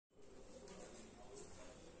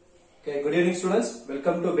Okay, good evening students.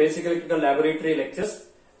 Welcome to Basic Electrical Laboratory lectures.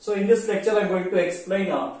 So in this lecture I am going to explain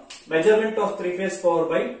measurement of 3-phase power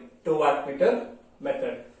by 2 wattmeter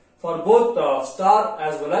method for both star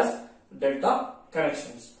as well as delta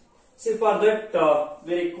connections. See, for that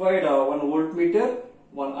we required 1 voltmeter,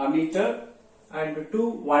 1 ammeter and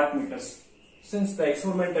 2 wattmeters. Since the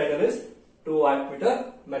experiment title is 2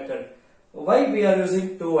 wattmeter method. Why we are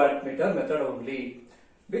using 2 wattmeter method only?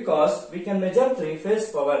 Because we can measure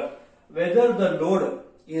 3-phase power whether the load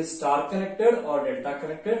is star connected or delta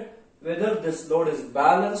connected, whether this load is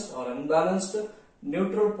balanced or unbalanced,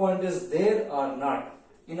 neutral point is there or not.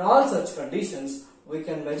 In all such conditions, we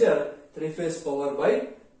can measure 3-phase power by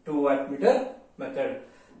 2 wattmeter method.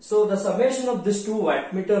 So the summation of these 2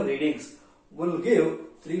 wattmeter readings will give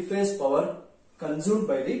 3-phase power consumed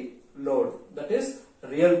by the load, that is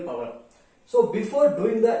real power. So before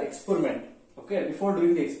doing the experiment,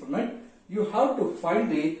 you have to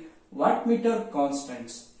find the wattmeter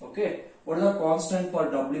constants. Okay, what is the constant for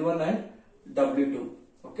W1 and W2?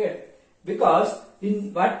 Okay, because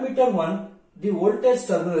in wattmeter 1 the voltage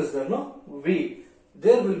terminal is there, no? V.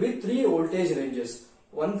 There will be 3 voltage ranges: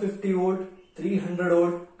 150 volt, 300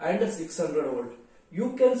 volt and 600 volt.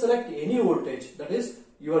 You can select any voltage, that is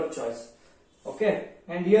your choice. Okay,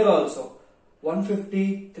 and here also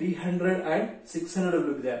 150, 300 and 600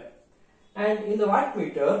 will be there. And in the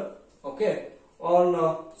wattmeter, okay,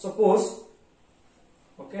 on suppose,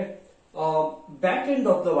 okay, back end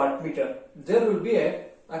of the wattmeter, there will be a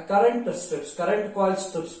current strips, current coil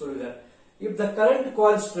strips will be there. If the current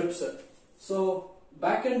coil strips, so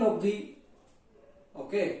back end of the,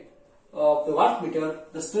 okay, of the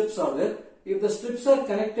wattmeter, the strips are there. If the strips are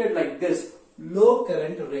connected like this, low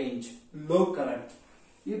current range, low current.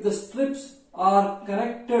 If the strips are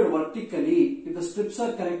connected vertically,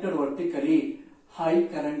 high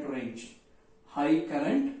current range, high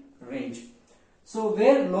current range. So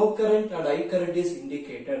where low current and high current is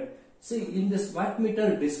indicated, see in this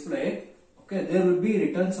wattmeter display, okay, there will be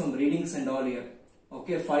written some readings and all here.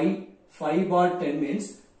 Okay, 5 bar 10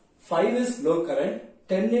 means 5 is low current,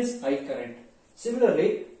 10 is high current.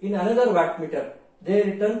 Similarly, in another wattmeter, they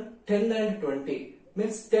written 10 and 20,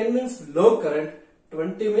 means 10 means low current,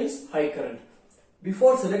 20 means high current.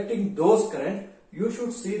 Before selecting those current, you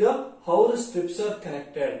should see how the strips are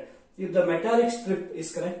connected. If the metallic strip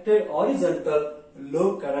is connected horizontal,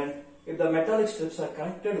 low current. If the metallic strips are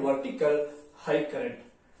connected vertical, high current.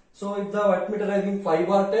 So if the wattmeter having 5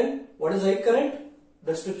 bar 10, what is high current?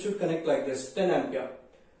 The strip should connect like this, 10 ampere.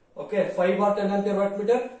 Okay, 5 bar 10 ampere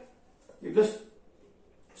wattmeter. If the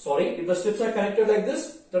strips are connected like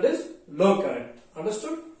this, that is low current.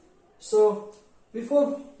 Understood? So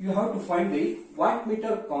before you have to find the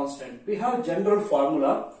wattmeter constant, we have general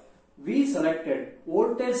formula. V selected,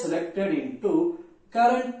 voltage selected into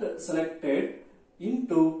current selected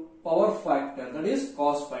into power factor, that is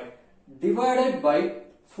cos phi, divided by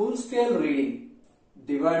full scale reading,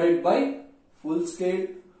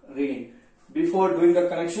 Before doing the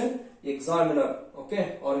connection, examiner,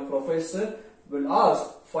 okay, or a professor will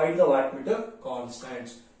ask, find the wattmeter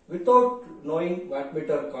constants. Without knowing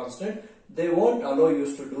wattmeter constant, they won't allow you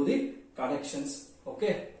to do the connections.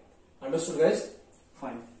 Okay, understood guys?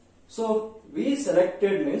 Fine. So we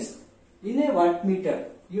selected means in a wattmeter,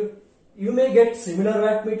 you may get similar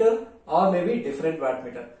wattmeter or maybe different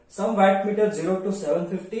wattmeter. Some wattmeter 0 to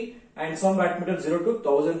 750 and some wattmeter 0 to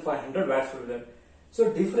 1500 watts will be there.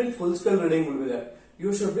 So different full scale reading will be there.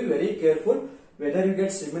 You should be very careful whether you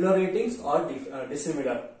get similar ratings or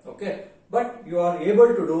dissimilar. Okay, but you are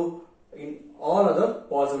able to do in all other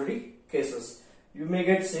possibility cases. You may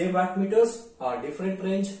get same wattmeters or different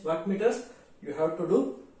range wattmeters. You have to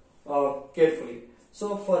do carefully.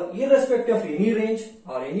 So for irrespective of any range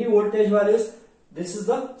or any voltage values, this is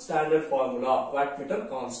the standard formula, wattmeter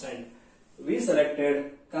constant. We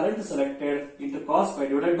selected, current selected into cos phi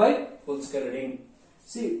divided by full scale reading.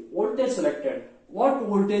 See, voltage selected. What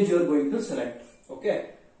voltage you are going to select?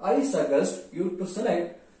 Okay, I suggest you to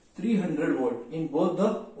select 300 volt in both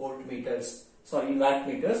the voltmeters. Sorry, in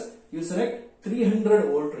wattmeters, you select 300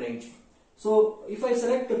 volt range. So if I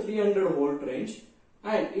select a 300 volt range,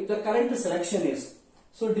 and if the current selection is,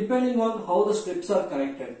 so depending on how the strips are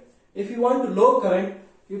connected, if you want low current,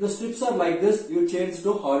 if the strips are like this, you change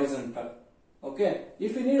to horizontal. Okay,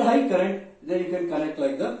 if you need high current, then you can connect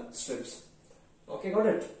like the strips. Okay, got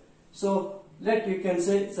it? So you can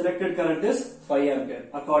say selected current is 5 ampere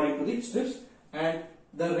according to the strips, and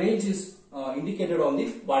the range is indicated on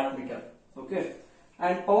the wattmeter. Okay,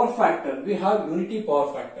 and power factor, we have unity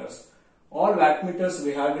power factors. All wattmeters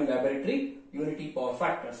we have in laboratory unity power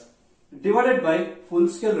factors, divided by full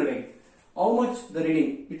scale reading. how much the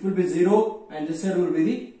reading? It will be 0 and this side will be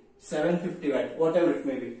the 750 watt, whatever it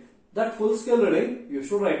may be. That full scale reading, you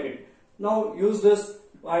should write it. Now use this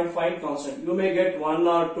and find constant. You may get 1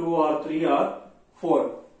 or 2 or 3 or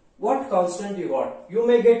 4. What constant you got? You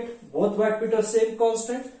may get both wattmeter same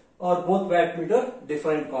constant or both wattmeter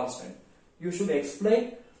different constant. You should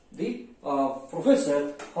explain the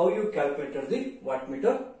professor how you calculated the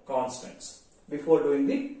wattmeter constants before doing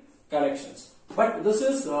the connections. But this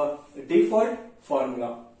is default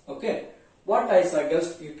formula. Okay. What I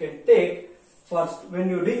suggest you can take first when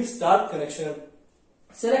you doing star connection,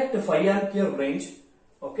 select 5 ampere range,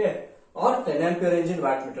 okay, or 10 ampere range in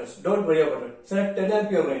wattmeters. Don't worry about it. Select 10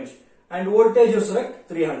 ampere range and voltage you select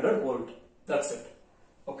 300 volt. That's it.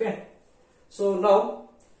 Okay. So now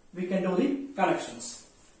we can do the connections.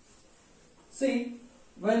 See,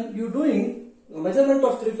 when you doing measurement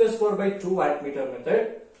of 3-phase 4/2 wattmeter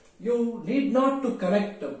method, you need not to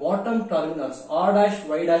connect the bottom terminals R dash,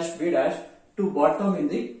 Y dash, B dash to bottom in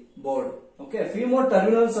the board. Okay, few more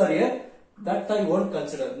terminals are here that I won't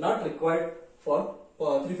consider, not required for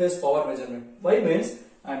 3-phase power measurement. Why means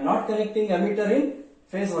I am not connecting ammeter in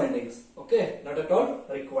phase windings. Okay, not at all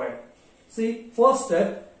required. See, first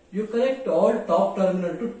step, you connect all top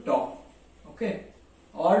terminal to top. Okay,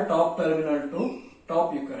 all top terminal to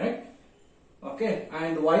top you connect. Okay,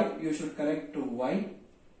 and Y you should connect to Y.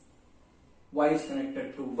 Y is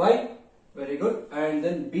connected to Y. Very good. And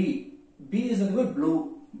then B. B is a good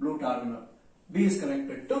blue terminal. B is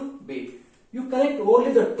connected to B. You connect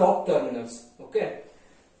only the top terminals. Okay.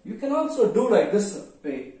 You can also do like this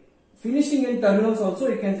way. Finishing in terminals also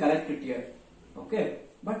you can connect it here. Okay.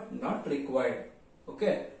 But not required.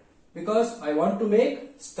 Okay. Because I want to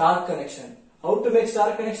make star connection. How to make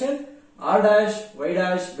star connection? R dash, Y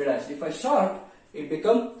dash, B dash. If I short, it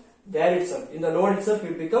become there itself. In the load itself,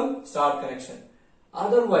 it become star connection.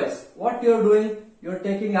 Otherwise, what you are doing? You are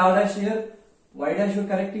taking R dash here, Y dash you are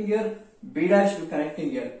connecting here, B dash you are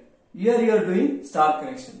connecting here. Here you are doing star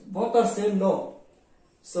connection. Both are same, no.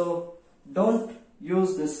 So don't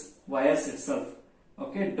use this wires itself.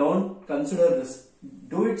 Okay, don't consider this.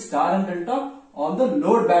 Do it star and delta on the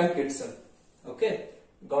load bank itself. Okay,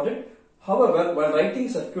 got it? However, while writing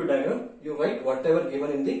circuit diagram, you write whatever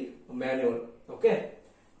given in the manual. Okay,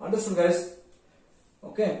 understood guys?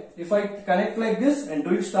 Okay, if I connect like this and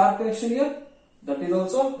doing star connection here, that is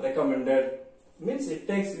also recommended. Means it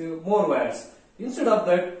takes more wires. Instead of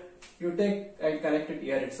that, you take and connect it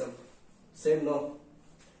here itself. Same, no.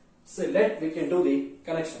 So we can do the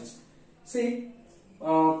connections. See,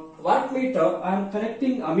 wattmeter, I am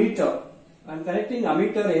connecting ammeter. I am connecting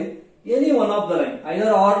ammeter in any one of the line, either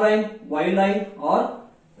R line, Y line or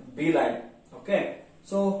B line. Okay.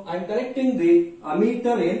 So I am connecting the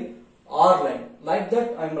ammeter in R line. Like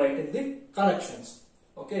that I am writing the connections.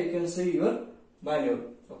 Okay, you can see your manual.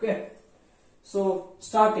 Okay. So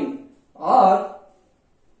starting R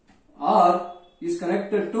is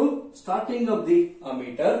connected to starting of the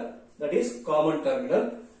ammeter, that is common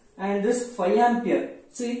terminal, and this 5 ampere.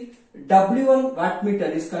 See, W1 wattmeter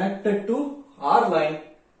is connected to R line.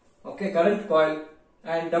 Okay, current coil,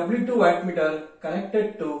 and W2 wattmeter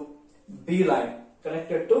connected to B line.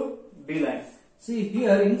 Connected to B line. See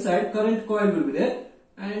here inside current coil will be there,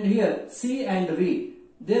 and here C and V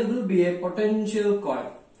there will be a potential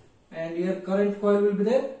coil, and here current coil will be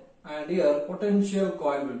there, and here potential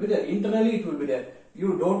coil will be there. Internally it will be there.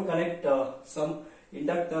 You don't connect some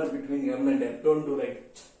inductor between M and L. Don't do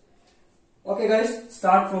that. Okay guys,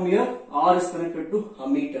 start from here. R is connected to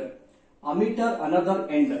ammeter. Ammeter another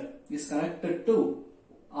end is connected to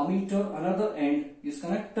ammeter another end is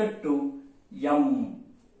connected to M.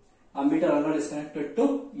 Ammeter another is connected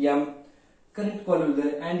to M. Current coil will be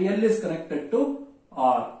there, and L is connected to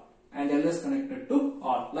R, and L is connected to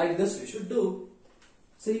R. Like this we should do.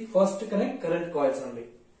 See, first connect current coils only.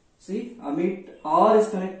 See, R is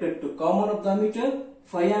connected to common of the ammeter,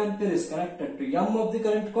 5 ampere is connected to M of the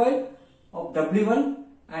current coil of W1,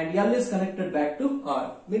 and L is connected back to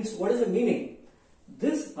R. Means what is the meaning?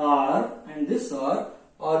 This R and this R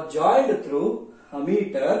are joined through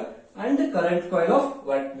ammeter and the current coil of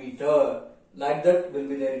wattmeter. Like that will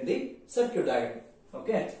be there in the circuit diagram.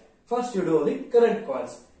 Okay. First you do the current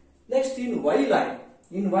coils. Next in Y line.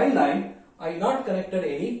 In Y line, I not connected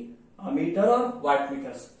any ammeter or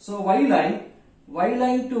wattmeters. So Y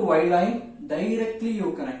line to Y line, directly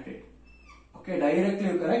you connect it. Okay, directly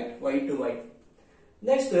you connect Y to Y.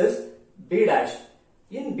 Next is B dash.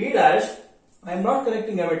 In B dash, I am not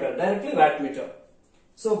connecting ammeter, directly wattmeter.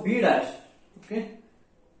 So B dash, okay,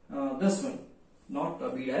 this one,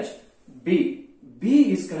 not B dash, B.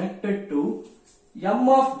 B is connected to M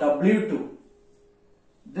of W2.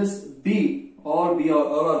 this B or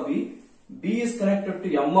B, B is connected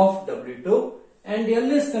to M of W2 and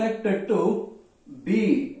L is connected to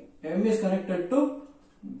B. M is connected to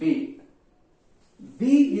B.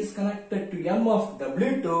 B is connected to M of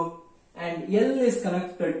W2 and L is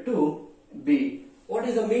connected to B. What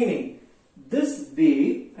is the meaning? This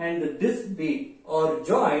B and this B are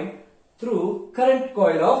joined through current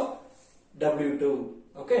coil of W2.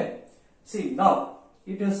 Okay. See, now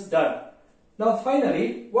it is done. Now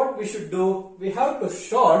finally what we should do, we have to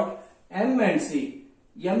short M and C.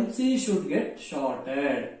 MC should get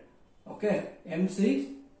shorted. Okay.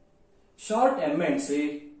 MC, short M and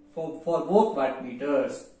C for both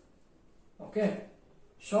wattmeters. Okay.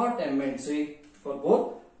 Short M and C for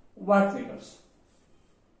both wattmeters.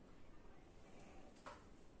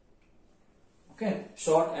 Okay.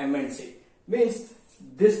 Short M and C means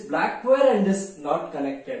this black wire and this not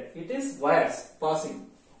connected. It is wires passing.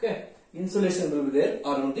 Okay. Insulation will be there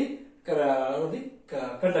around the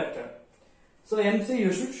conductor. So MC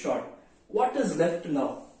you should short. What is left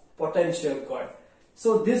now? Potential coil.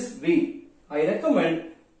 So this V, I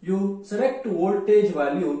recommend you select voltage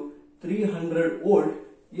value 300 volt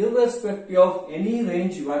irrespective of any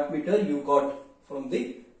range wattmeter you got from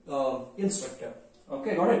the instructor.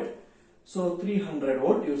 Okay, got it? So 300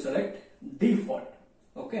 volt you select default.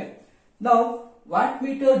 Okay. Now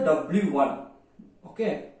wattmeter W1,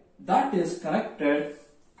 okay, that is connected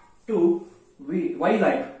to Y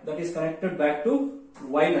line, that is connected back to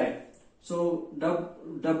Y line. So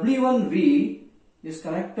W1V is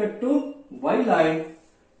connected to Y line,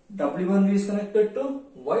 W1V is connected to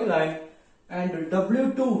Y line, and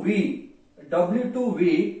W2V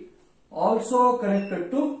also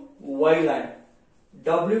connected to Y line.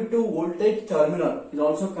 W2 voltage terminal is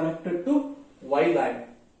also connected to Y line.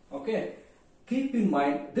 Okay. Keep in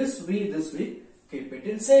mind this V, keep it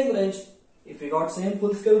in same range. If you got same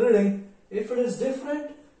full scale reading, if it is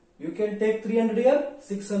different, you can take 300 here,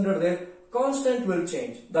 600 there. Constant will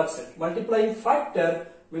change. That's it. Multiplying factor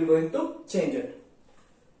will going to change it.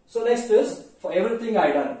 So next is, for everything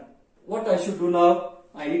I done, what I should do now?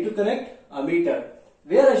 I need to connect ammeter.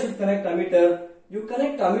 Where I should connect ammeter? You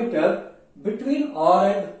connect ammeter between R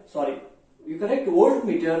and, you connect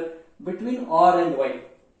voltmeter between R and Y.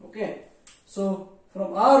 Okay. So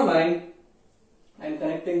from R line, I am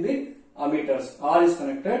connecting the ammeters. R is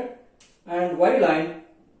connected and Y line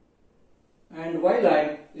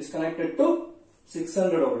is connected to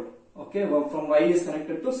 600 volt. Okay, from Y is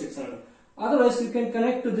connected to 600. Otherwise, you can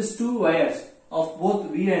connect to these two wires of both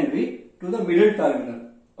V and V to the middle terminal.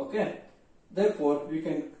 Okay. Therefore, you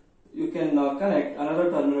can connect another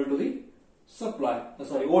terminal to the supply.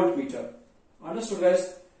 Voltmeter. Understood,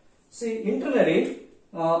 guys? See, internally,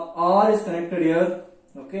 R is connected here.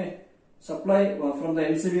 Okay. Supply from the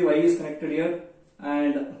MCB Y is connected here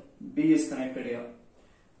and B is connected here.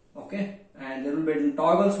 Okay. And there will be a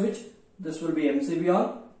toggle switch. This will be MCB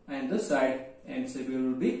on and this side MCB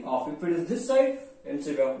will be off. If it is this side,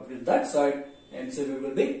 MCB off. If it is that side, MCB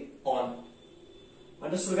will be on.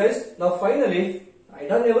 Understood, guys? Now finally, I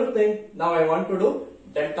done everything. Now I want to do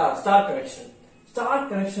delta star connection. Star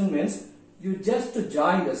connection means you just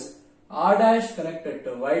join this R dash connected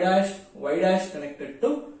to Y dash connected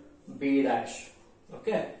to B dash.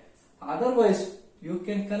 Okay. Otherwise, you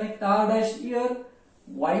can connect R dash here,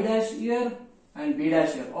 Y dash here and B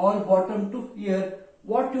dash here, or bottom to here.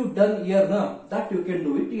 What you done here now, that you can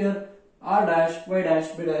do it here. R dash, Y dash,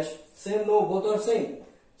 B dash, same, no, both are same.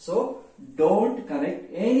 So don't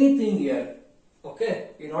connect anything here. Okay.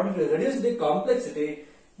 In order to reduce the complexity,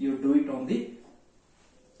 you do it on the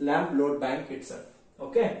lamp load bank itself.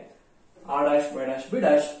 Okay. R dash, Y dash, B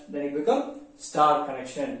dash, then it become star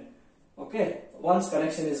connection. Okay. Once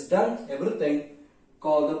connection is done, everything,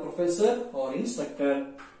 call the professor or instructor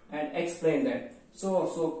and explain them. So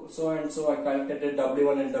I calculated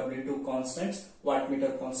W1 and W2 constants,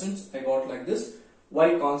 wattmeter constants. I got like this.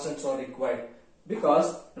 Why constants are required?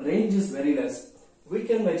 Because range is very less. We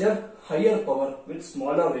can measure higher power with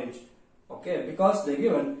smaller range. Okay, because they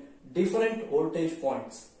given different voltage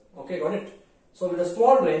points. Okay, got it? So with a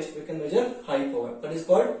small range, we can measure high power. That is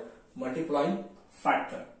called multiplying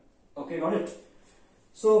factor. Okay, got it?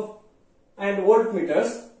 So, and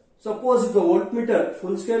voltmeters. Suppose if the voltmeter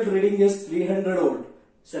full scale reading is 300 volt,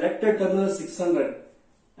 selected terminal 600,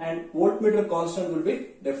 and voltmeter constant will be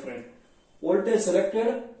different. Voltage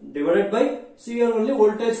selected divided by, see here only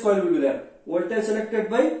voltage coil will be there. Voltage selected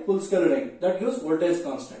by full scale reading, that gives voltage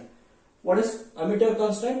constant. What is ammeter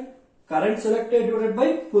constant? Current selected divided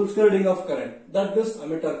by full scale reading of current, that gives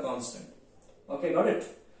ammeter constant. Okay, got it?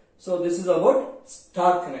 So this is about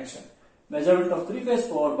star connection. Measurement of three phase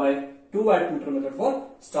power by 2 wattmeter method for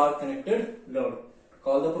star connected load.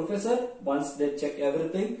 Call the professor. Once they check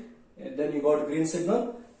everything, then you got green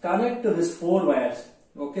signal. Connect to these 4 wires.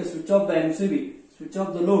 Okay, switch off the MCB, switch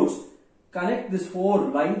off the loads. Connect these 4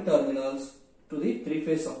 line terminals to the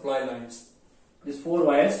 3-phase supply lines. These 4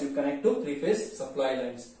 wires you connect to 3-phase supply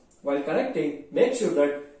lines. While connecting, make sure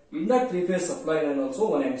that in that 3-phase supply line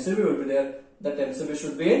also one MCB will be there. That MCB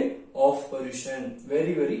should be in off position.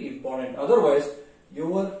 Very, very important. Otherwise,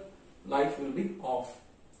 your life will be off.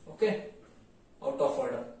 Okay, out of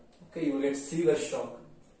order. Okay, you will get severe shock.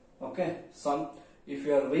 Okay, if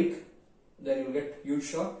you are weak, then you will get huge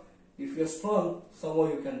shock. If you are strong, somehow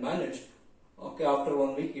you can manage. Okay, after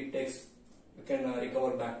 1 week it takes, you can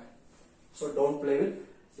recover back. So don't play with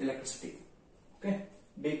electricity. Okay,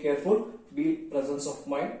 be careful, be presence of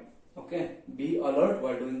mind. Okay, be alert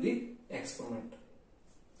while doing the experiment.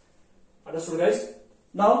 Understood, guys?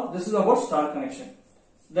 Now this is about star connection.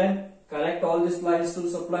 Then connect all these lines to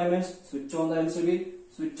supply mains, switch on the MCB,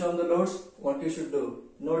 switch on the loads. What you should do?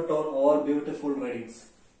 Note down all beautiful readings.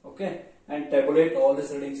 Okay, and tabulate all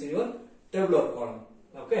these readings in your tabular column.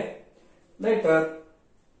 Okay. Later,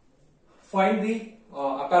 find the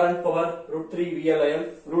apparent power √3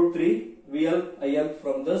 VLIL. √3 VLIL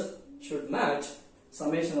from this should match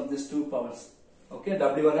summation of these 2 powers. Okay,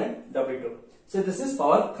 W1 and W2. So this is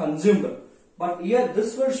power consumed. But here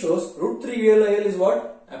this one shows √3 VLIL is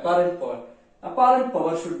what? Apparent power. Apparent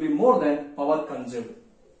power should be more than power consumed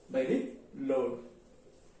by the load.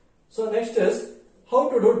 So next is how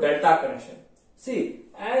to do delta connection. See,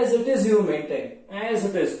 as it is you maintain, as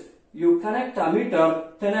it is, you connect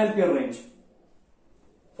ammeter 10 ampere range.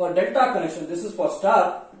 For delta connection, this is for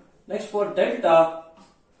star. Next for delta,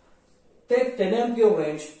 take 10 ampere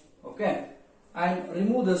range, okay, and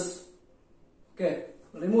remove this, okay,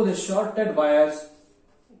 remove the shorted wires,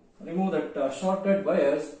 remove that shorted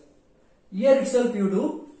wires. Here itself you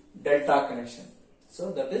do delta connection.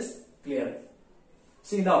 So that is clear.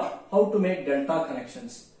 See now how to make delta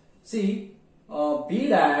connections. See, B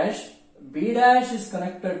dash is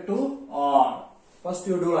connected to R. First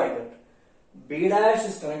you do like that. B dash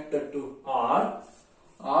is connected to R.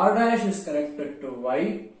 R dash is connected to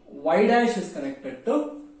Y. Y dash is connected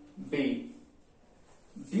to B.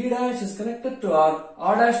 B dash is connected to R.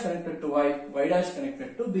 R dash connected to Y. Y dash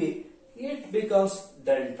connected to B. It becomes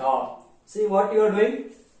delta. See what you are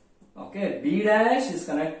doing? Okay, B dash is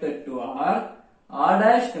connected to R. R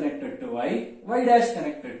dash connected to Y. Y dash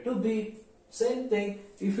connected to B. Same thing.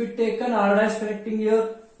 If you take an R dash connecting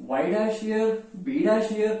here, Y dash here, B dash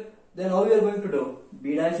here, then how we are going to do?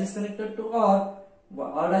 B dash is connected to R,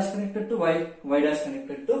 R dash connected to Y, Y dash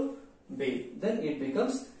connected to B. Then it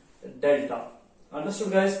becomes delta.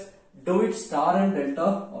 Understood, guys? Do it star and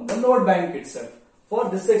delta on the load bank itself. For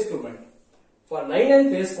this experiment, for line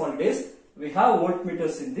and phase quantities, we have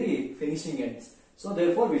voltmeters in the finishing ends. So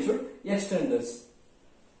therefore, we should extend this.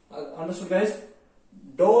 Understood, guys?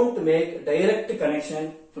 Don't make direct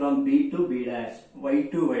connection from B to B dash, Y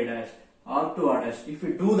to Y dash, R to R dash. If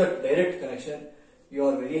you do that direct connection, you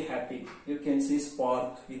are very happy. You can see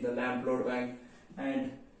spark in the lamp load bank,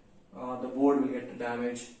 and the board will get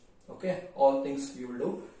damaged. Okay, all things you will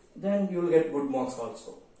do. Then you will get good marks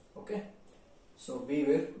also. Okay, so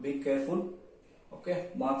beware, be careful. Okay,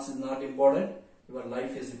 marks is not important. Your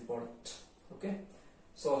life is important. Okay,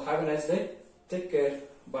 so have a nice day. Take care.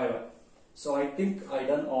 Bye bye. So I think I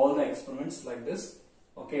done all the experiments like this.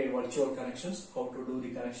 Okay, virtual connections, how to do the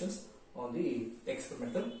connections on the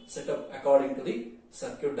experimental setup according to the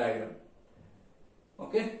circuit diagram.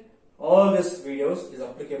 Okay, all these videos is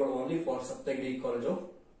applicable only for Saptagiri College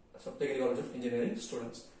of Engineering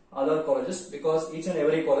students. Other colleges, because each and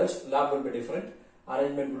every college lab will be different,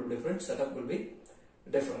 arrangement will be different, setup will be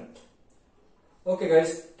different. Okay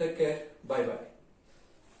guys, take care, bye bye.